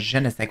kind of je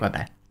ne sais quoi.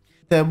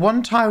 The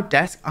one tile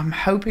desk, I'm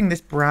hoping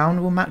this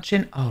brown will match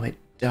in. Oh, it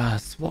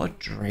does. What a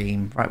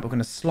dream. Right, we're going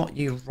to slot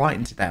you right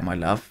into there, my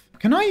love.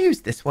 Can I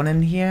use this one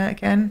in here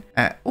again?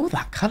 Oh,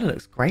 that colour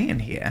looks great in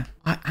here.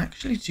 I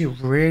actually do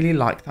really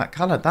like that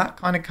colour. That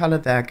kind of colour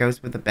there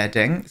goes with the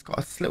bedding. It's got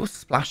a little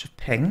splash of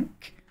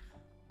pink.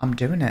 I'm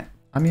doing it.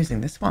 I'm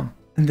using this one.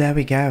 And there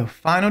we go.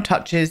 Final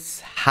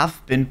touches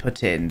have been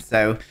put in.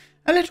 So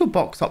a little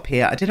box up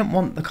here. I didn't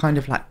want the kind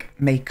of like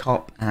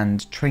makeup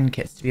and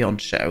trinkets to be on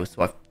show.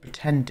 So I've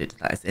pretended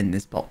that it's in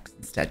this box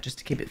instead, just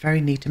to keep it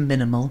very neat and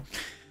minimal.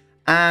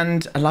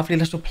 And a lovely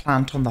little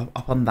plant on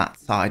up on that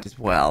side as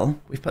well.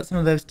 We've put some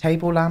of those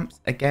table lamps,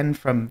 again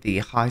from the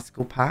high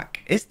school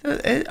pack.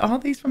 Are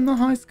these from the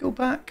high school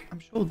pack? I'm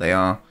sure they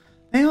are.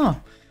 They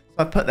are. So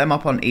I put them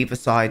up on either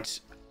side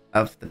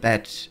of the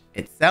bed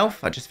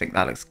itself. I just think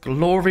that looks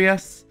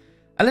glorious.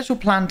 A little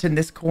plant in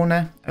this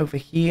corner over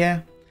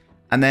here.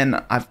 And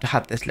then I've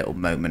had this little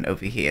moment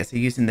over here. So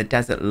using the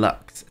Desert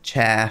Luxe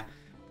chair,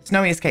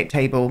 snowy escape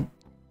table,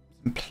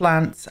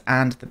 plants,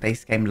 and the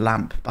base game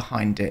lamp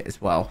behind it as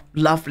well.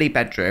 Lovely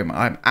bedroom.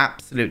 I'm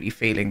absolutely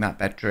feeling that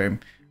bedroom.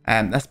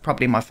 That's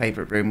probably my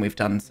favorite room we've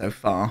done so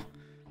far.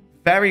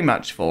 Very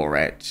much for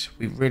it.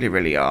 We really,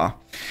 really are.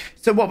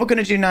 So what we're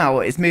going to do now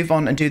is move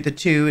on and do the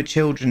two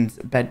children's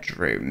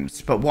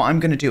bedrooms. But what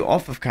I'm going to do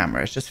off of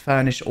camera is just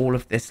furnish all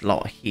of this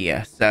lot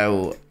here.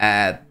 So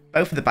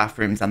both of the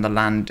bathrooms and the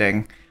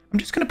landing. I'm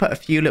just going to put a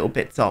few little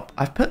bits up.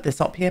 I've put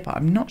this up here, but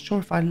I'm not sure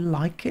if I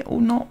like it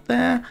or not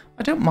there.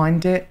 I don't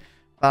mind it.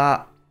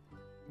 But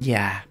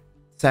yeah,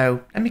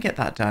 so let me get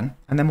that done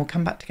and then we'll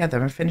come back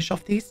together and finish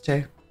off these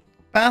two.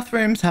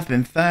 Bathrooms have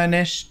been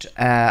furnished.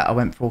 I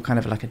went for kind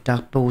of like a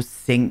double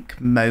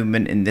sink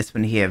moment in this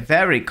one here.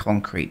 Very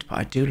concrete, but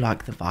I do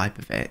like the vibe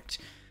of it.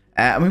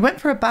 And we went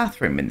for a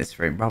bathroom in this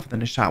room rather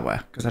than a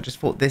shower, because I just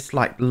thought this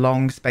like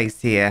long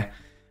space here,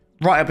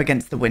 right up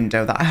against the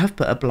window that I have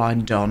put a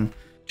blind on,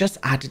 just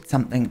added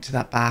something to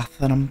that bath,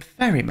 and I'm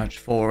very much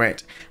for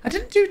it. I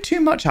didn't do too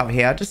much out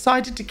here. I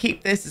decided to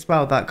keep this as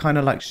well, that kind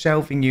of like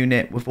shelving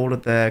unit with all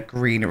of the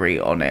greenery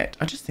on it.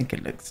 I just think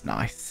it looks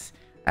nice.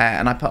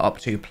 And I put up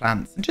 2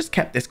 plants and just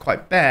kept this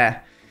quite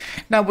bare.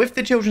 Now, with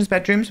the children's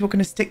bedrooms, we're going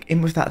to stick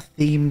in with that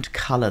themed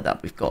colour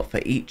that we've got for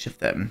each of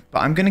them. But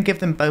I'm going to give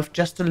them both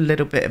just a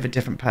little bit of a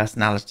different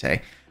personality.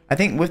 I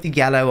think with the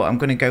yellow, I'm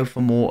going to go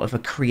for more of a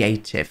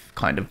creative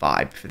kind of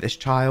vibe for this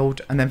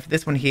child. And then for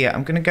this one here,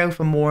 I'm going to go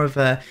for more of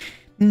a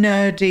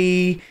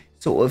nerdy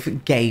sort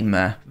of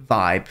gamer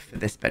vibe for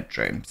this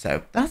bedroom.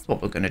 So that's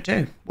what we're going to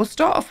do. We'll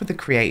start off with the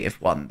creative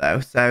one,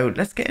 though. So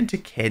let's get into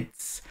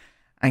kids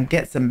and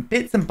get some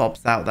bits and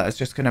bobs out that is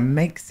just going to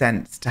make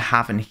sense to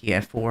have in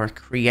here for a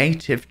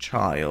creative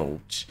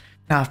child.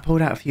 Now, I've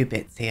pulled out a few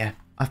bits here.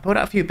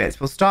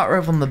 We'll start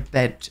over on the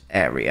bed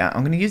area.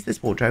 I'm going to use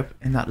this wardrobe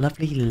in that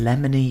lovely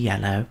lemony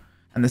yellow.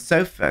 And the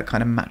sofa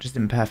kind of matches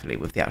in perfectly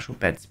with the actual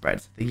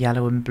bedspread, the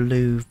yellow and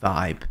blue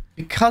vibe.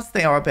 Because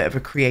they are a bit of a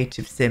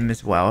creative sim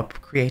as well, a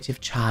creative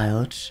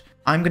child,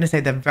 I'm going to say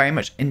they're very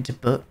much into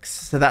books.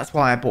 So that's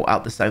why I brought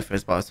out the sofa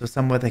as well. So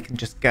somewhere they can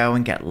just go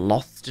and get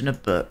lost in a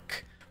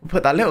book. We'll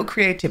put that little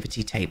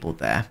creativity table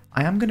there.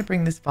 I am going to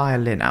bring this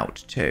violin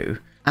out too.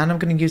 And I'm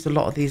going to use a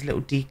lot of these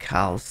little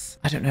decals.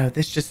 I don't know,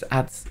 this just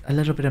adds a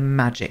little bit of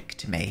magic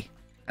to me.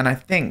 And I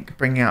think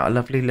bringing out a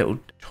lovely little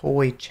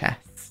toy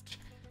chest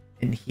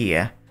in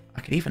here.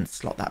 I could even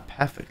slot that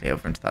perfectly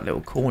over into that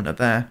little corner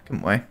there,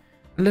 couldn't we? A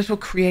little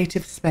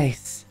creative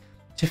space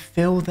to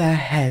fill their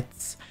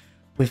heads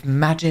with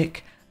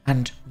magic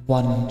and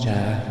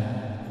wonder.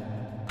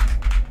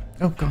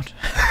 Oh, God.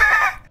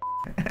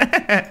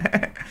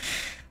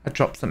 I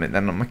dropped something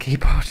then on my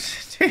keyboard.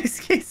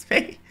 Excuse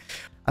me.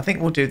 I think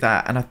we'll do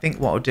that. And I think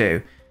what I'll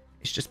do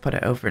is just put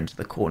it over into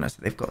the corner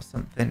so they've got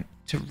something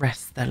to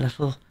rest their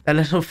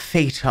little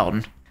feet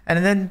on.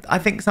 And then I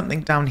think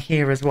something down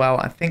here as well.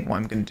 I think what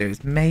I'm going to do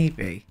is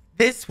maybe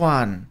this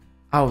one.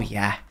 Oh,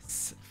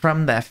 yes.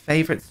 From their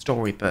favourite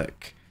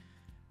storybook.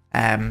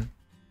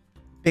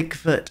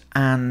 Bigfoot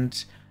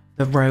and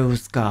the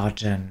Rose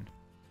Garden.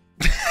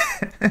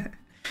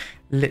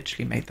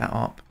 Literally made that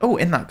up. Oh,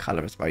 in that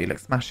colour as well. You look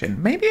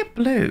smashing. Maybe a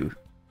blue.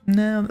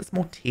 No, that's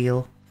more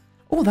teal.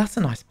 Oh, that's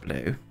a nice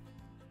blue.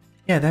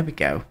 Yeah, there we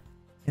go.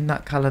 In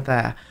that colour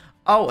there.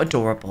 Oh,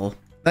 adorable.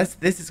 This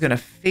is going to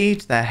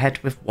feed their head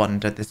with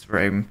wonder, this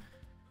room.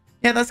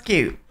 Yeah, that's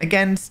cute.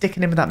 Again,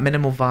 sticking in with that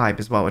minimal vibe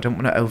as well. I don't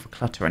want to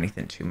overclutter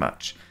anything too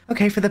much.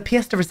 Okay, for the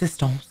pièce de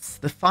résistance,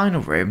 the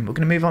final room, we're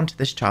going to move on to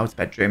this child's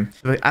bedroom.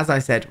 So, as I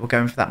said, we're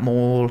going for that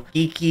more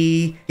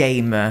geeky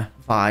gamer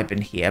vibe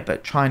in here,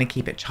 but trying to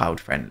keep it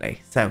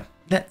child-friendly. So,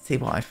 let's see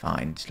what I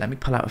find. Let me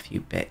pull out a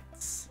few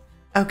bits.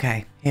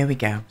 Okay, here we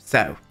go.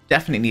 So,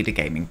 definitely need a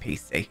gaming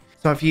PC.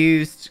 So, I've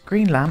used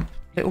green lamp,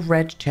 little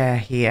red chair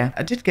here.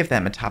 I did give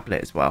them a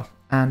tablet as well.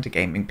 And a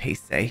gaming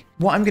PC.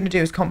 What I'm going to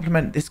do is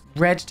complement this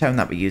red tone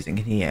that we're using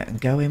in here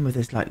and go in with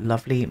this like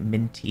lovely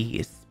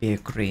minty spear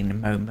green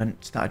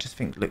moment that I just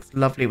think looks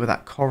lovely with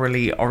that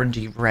corally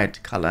orangey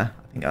red colour.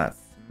 I think that's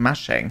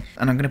smashing.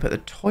 And I'm going to put the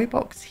toy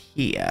box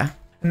here.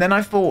 And then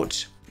I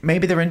thought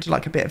maybe they're into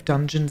like a bit of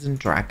Dungeons and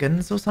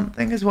Dragons or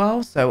something as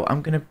well. So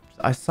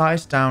I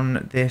sized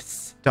down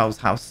this doll's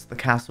house, the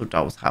castle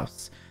doll's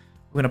house.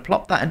 We're going to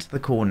plop that into the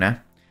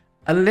corner.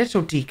 A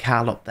little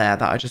decal up there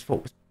that I just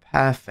thought was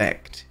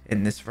perfect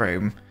in this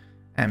room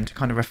to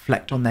kind of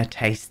reflect on their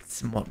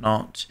tastes and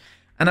whatnot.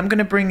 And I'm going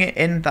to bring it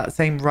in that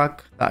same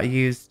rug that I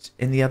used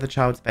in the other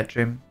child's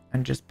bedroom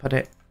and just put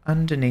it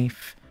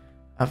underneath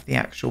of the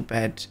actual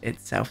bed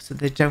itself so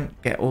they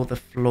don't get all the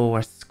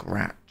floor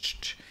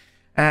scratched.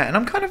 And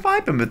I'm kind of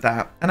vibing with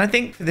that. And I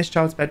think for this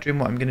child's bedroom,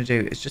 what I'm going to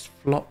do is just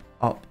flop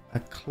up a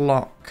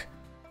clock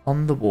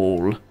on the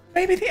wall.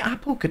 Maybe the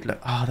apple could look...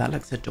 Oh, that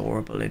looks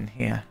adorable in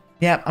here.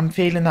 Yeah, I'm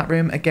feeling that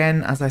room.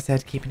 Again, as I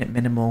said, keeping it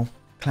minimal,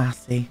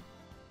 classy.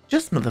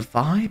 Just another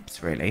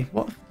vibes, really.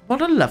 What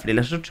a lovely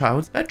little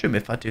child's bedroom,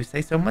 if I do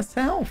say so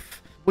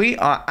myself. We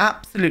are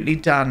absolutely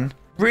done.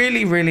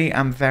 Really, really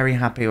am very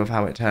happy with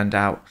how it turned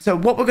out. So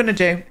what we're going to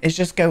do is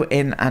just go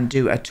in and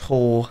do a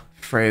tour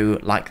through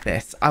like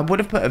this. I would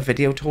have put a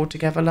video tour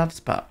together, loves,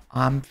 but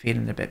I'm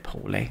feeling a bit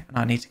poorly and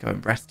I need to go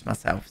and rest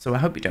myself. So I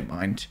hope you don't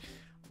mind.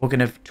 We're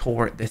going to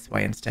tour it this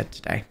way instead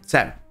today.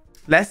 So...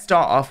 let's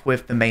start off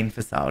with the main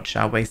facade,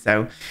 shall we?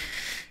 So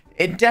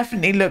it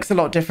definitely looks a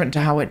lot different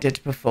to how it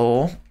did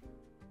before.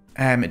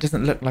 It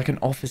doesn't look like an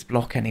office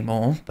block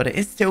anymore, but it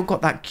is still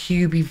got that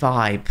cubey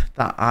vibe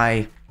that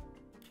I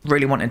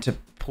really wanted to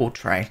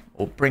portray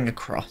or bring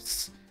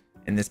across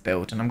in this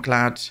build. And I'm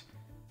glad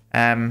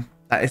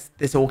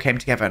this all came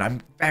together. And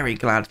I'm very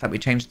glad that we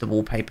changed the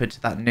wallpaper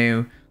to that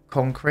new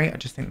concrete. I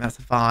just think that's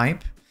a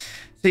vibe.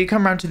 So you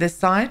come around to this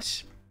side,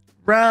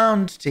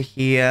 round to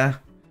here.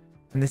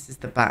 And this is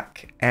the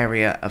back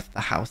area of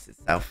the house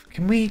itself.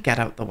 Can we get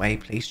out the way,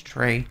 please,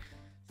 tree?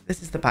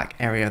 This is the back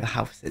area of the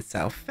house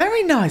itself.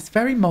 Very nice,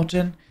 very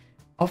modern.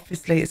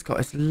 Obviously, it's got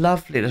this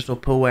lovely little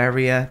pool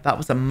area. That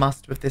was a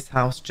must with this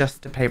house,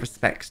 just to pay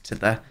respect to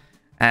the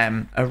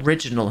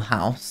original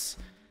house.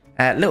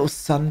 Little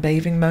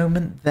sunbathing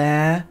moment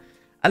there.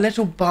 A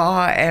little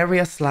bar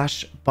area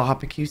 /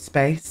 barbecue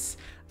space.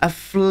 A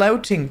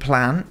floating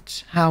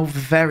plant. How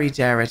very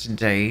dare it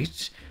indeed.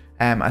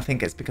 I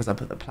think it's because I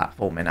put the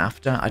platform in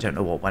after. I don't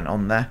know what went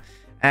on there.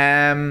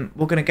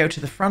 We're going to go to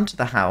the front of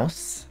the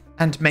house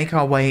and make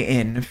our way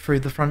in through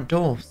the front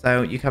door.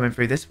 So you come in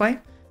through this way.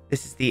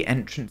 This is the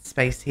entrance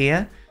space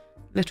here.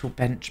 Little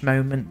bench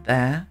moment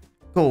there.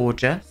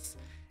 Gorgeous.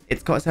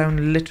 It's got its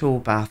own little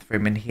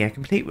bathroom in here,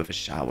 complete with a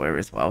shower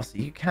as well. So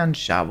you can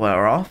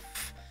shower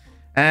off.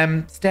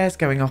 Stairs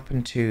going up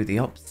into the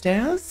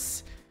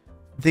upstairs.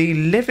 The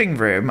living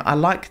room, I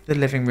like the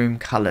living room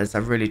colours, I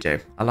really do.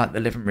 I like the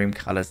living room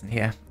colours in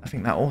here. I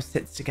think that all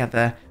sits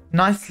together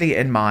nicely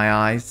in my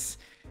eyes.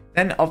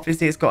 Then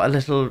obviously it's got a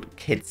little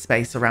kid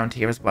space around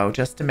here as well,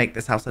 just to make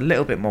this house a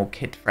little bit more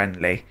kid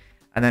friendly.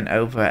 And then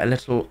over a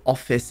little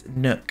office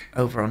nook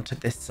over onto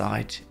this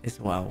side as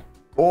well.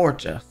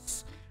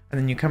 Gorgeous. And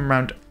then you come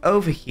around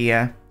over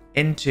here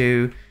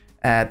into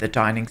the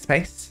dining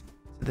space.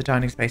 So the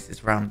dining space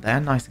is around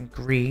there, nice and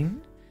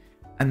green.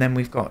 And then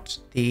we've got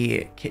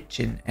the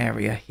kitchen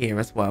area here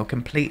as well,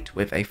 complete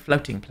with a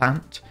floating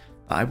plant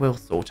that I will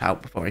sort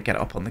out before I get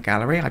it up on the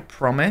gallery, I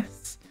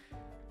promise.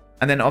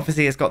 And then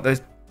obviously it's got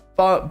those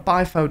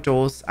bifo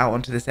doors out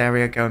onto this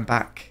area going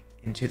back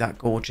into that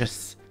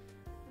gorgeous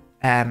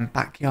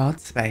backyard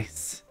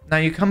space. Now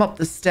you come up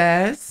the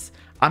stairs.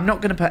 I'm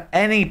not going to put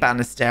any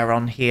banister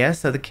on here,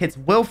 so the kids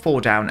will fall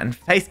down and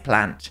face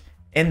plant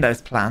in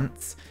those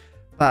plants.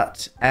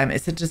 But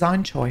it's a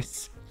design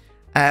choice.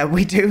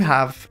 We do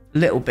have a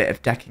little bit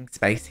of decking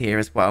space here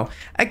as well.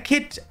 A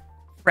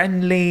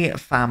kid-friendly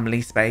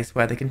family space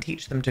where they can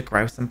teach them to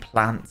grow some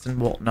plants and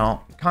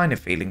whatnot. Kind of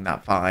feeling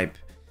that vibe.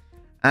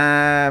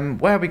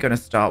 Where are we going to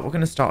start? We're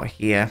going to start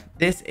here.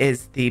 This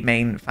is the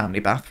main family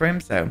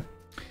bathroom. So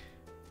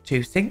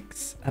 2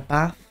 sinks, a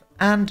bath,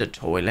 and a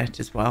toilet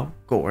as well.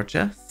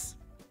 Gorgeous.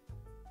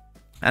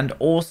 And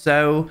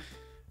also,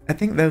 I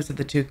think those are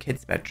the 2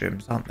 kids'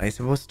 bedrooms, aren't they?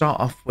 So we'll start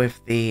off with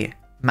the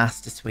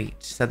master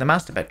suite. So the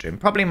master bedroom,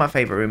 probably my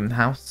favorite room in the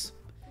house.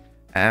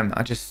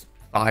 I just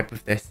vibe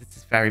with this. This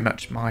is very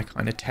much my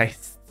kind of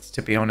tastes,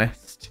 to be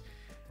honest.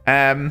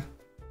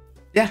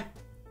 Yeah,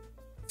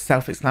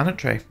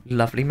 self-explanatory.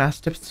 Lovely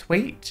master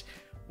suite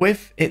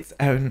with its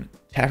own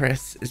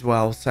terrace as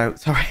well. So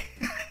sorry,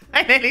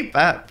 I nearly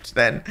burped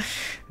then.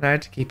 I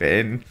had to keep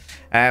it in.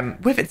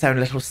 With its own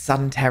little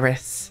sun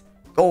terrace.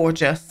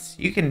 Gorgeous.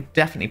 You can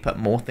definitely put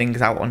more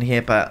things out on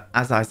here, but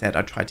as I said,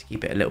 I tried to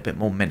keep it a little bit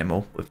more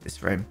minimal with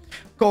this room.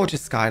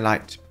 Gorgeous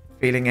skylight,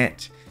 feeling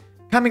it.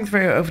 Coming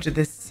through over to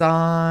this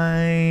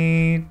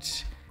side,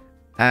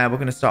 we're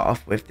going to start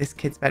off with this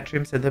kid's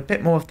bedroom. So there's a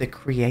bit more of the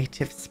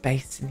creative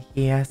space in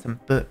here. Some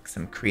books,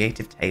 some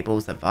creative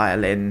tables, a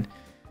violin.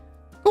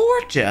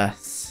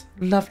 Gorgeous.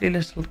 Lovely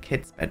little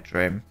kid's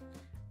bedroom.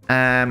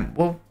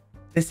 Well,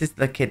 this is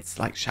the kids'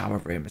 like shower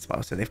room as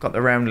well. So they've got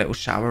their own little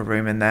shower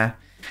room in there.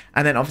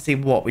 And then obviously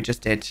what we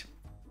just did,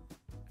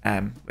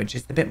 which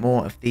is a bit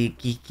more of the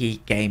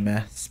geeky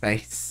gamer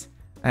space.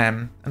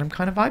 And I'm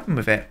kind of vibing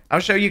with it.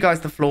 I'll show you guys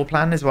the floor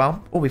plan as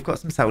well. Oh, we've got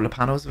some solar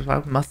panels as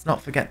well. Must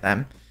not forget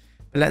them.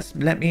 But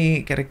let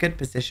me get a good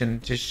position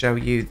to show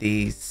you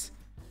these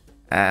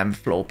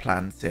floor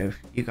plans so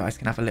you guys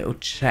can have a little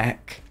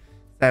check.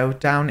 So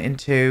down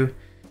into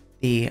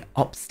the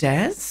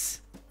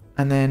upstairs.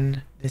 And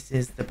then this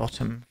is the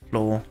bottom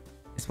floor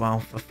as well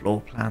for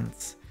floor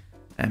plans.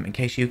 In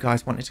case you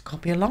guys wanted to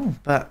copy along.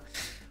 But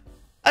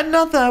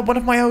another one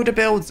of my older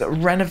builds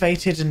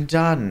renovated and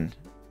done.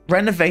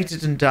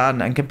 Renovated and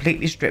done and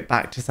completely stripped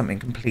back to something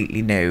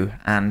completely new.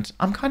 And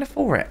I'm kind of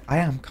for it. I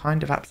am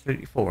kind of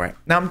absolutely for it.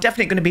 Now, I'm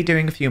definitely going to be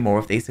doing a few more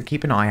of these, so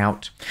keep an eye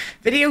out.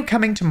 Video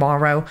coming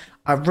tomorrow.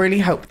 I really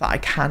hope that I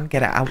can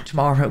get it out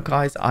tomorrow,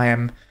 guys. I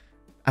am,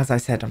 as I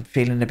said, I'm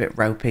feeling a bit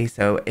ropey.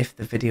 So if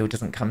the video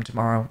doesn't come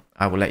tomorrow,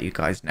 I will let you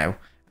guys know.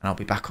 And I'll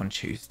be back on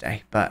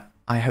Tuesday. But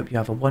I hope you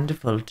have a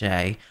wonderful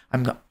day.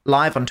 I'm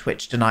live on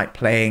Twitch tonight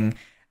playing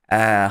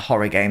a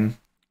horror game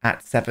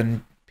at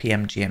 7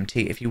 PM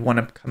GMT. If you want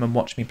to come and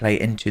watch me play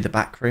Into the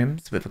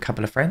Backrooms with a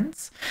couple of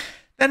friends,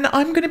 then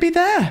I'm going to be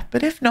there.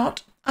 But if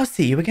not, I'll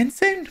see you again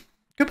soon.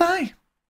 Goodbye.